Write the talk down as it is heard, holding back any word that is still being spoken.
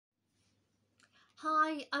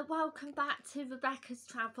Hi, welcome back to Rebecca's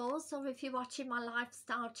Travels, or if you're watching my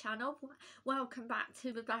lifestyle channel, welcome back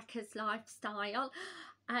to Rebecca's Lifestyle.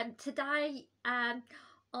 Today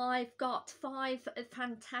I've got 5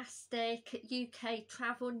 fantastic UK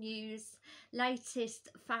travel news, latest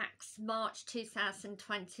facts, March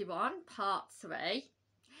 2021, part 3.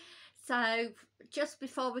 So just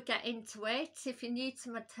before we get into it, if you're new to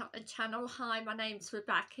my channel, hi, my name's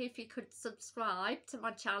Rebecca. If you could subscribe to my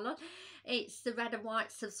channel, it's the red and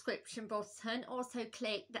white subscription button. Also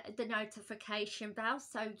click the notification bell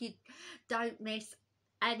so you don't miss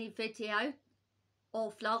any video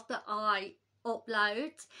or vlog that I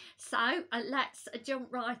upload. So let's jump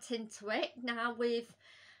right into it now with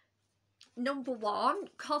number 1,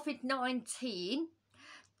 COVID-19.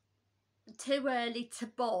 Too early to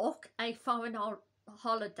book a foreign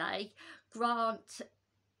holiday, Grant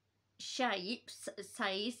Shapes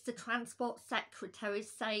says. The Transport Secretary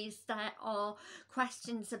says there are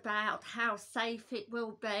questions about how safe it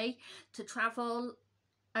will be to travel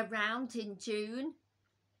around in June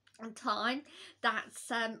and time.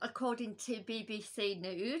 That's according to BBC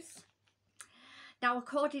News. Now,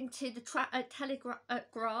 according to the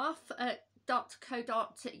Telegraph,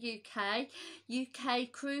 .co.uk,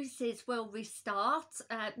 UK cruises will restart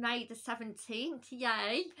May the 17th.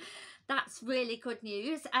 Yay, that's really good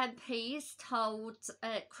news. MPs told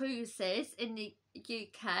cruises in the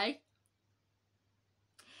UK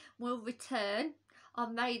will return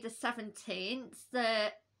on May the 17th.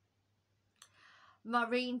 The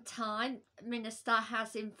Maritime Minister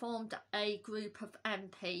has informed a group of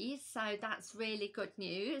MPs, so that's really good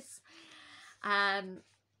news.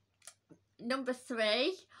 Number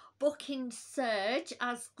 3, booking surge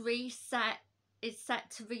as Greece is set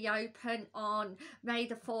to reopen on May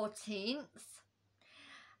the 14th,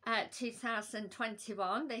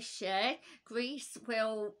 2021 this year. Greece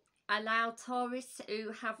will allow tourists who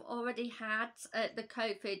have already had the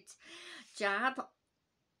COVID jab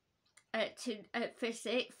to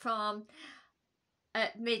visit from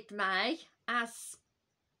mid-May, as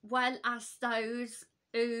well as those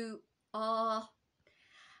who are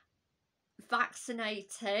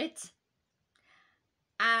vaccinated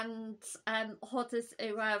and others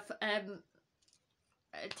who have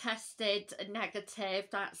tested negative.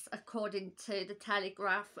 That's according to the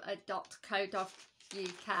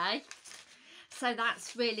Telegraph.co.uk. So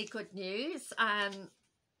that's really good news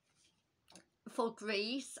for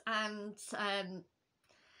Greece and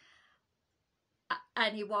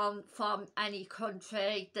anyone from any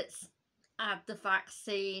country that's had the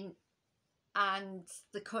vaccine and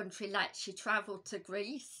the country lets you travel to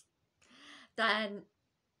Greece, then,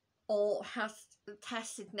 or has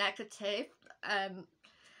tested negative,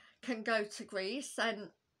 can go to Greece,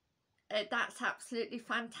 and that's absolutely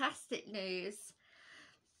fantastic news.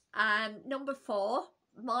 Number 4,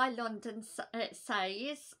 My London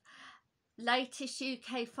says latest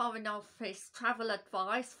UK Foreign Office travel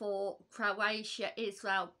advice for Croatia,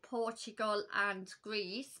 Israel, Portugal and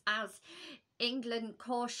Greece, as England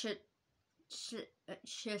cautiously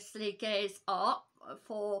gears up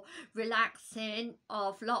for relaxing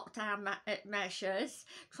of lockdown measures.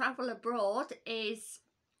 Travel abroad is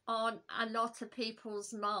on a lot of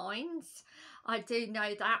people's minds. I do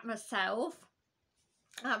know that myself.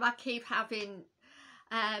 I keep having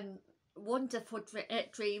wonderful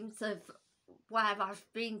dreams of where I've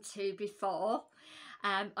been to before,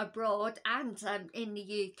 abroad and in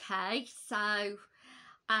the UK. So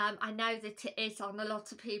I know that it is on a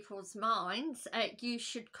lot of people's minds. You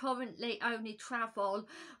should currently only travel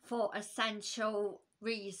for essential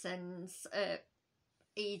reasons,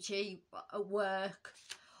 e.g. work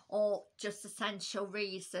or just essential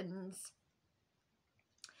reasons.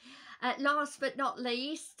 Last but not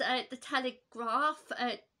least, the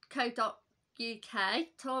Telegraph.co.uk,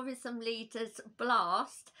 tourism leaders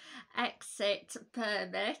blast exit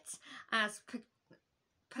permit as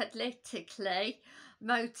politically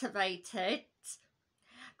motivated.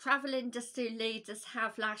 Travel industry leaders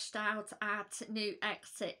have lashed out at new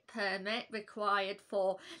exit permit required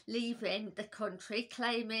for leaving the country,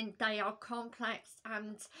 claiming they are complex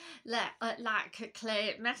and lack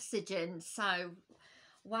clear messaging. So,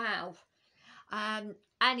 wow.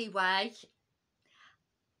 Anyway,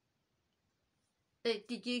 the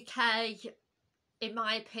UK, in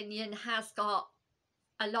my opinion, has got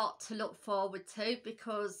a lot to look forward to,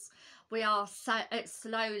 because we are so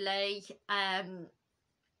slowly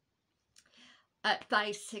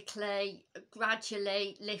basically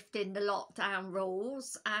gradually lifting the lockdown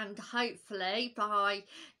rules, and hopefully by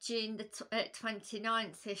June the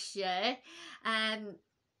 29th this year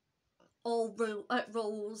all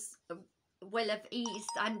rules will have eased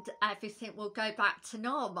and everything will go back to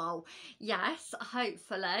normal. Yes,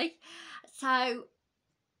 hopefully. So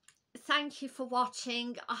thank you for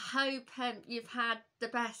watching. I hope you've had the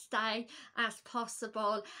best day as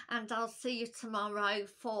possible, and I'll see you tomorrow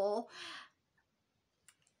for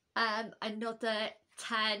another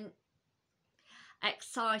 10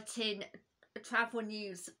 exciting travel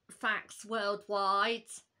news facts worldwide,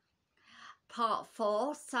 part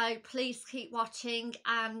 4. So please keep watching,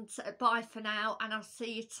 and bye for now, and I'll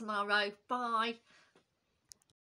see you tomorrow. Bye.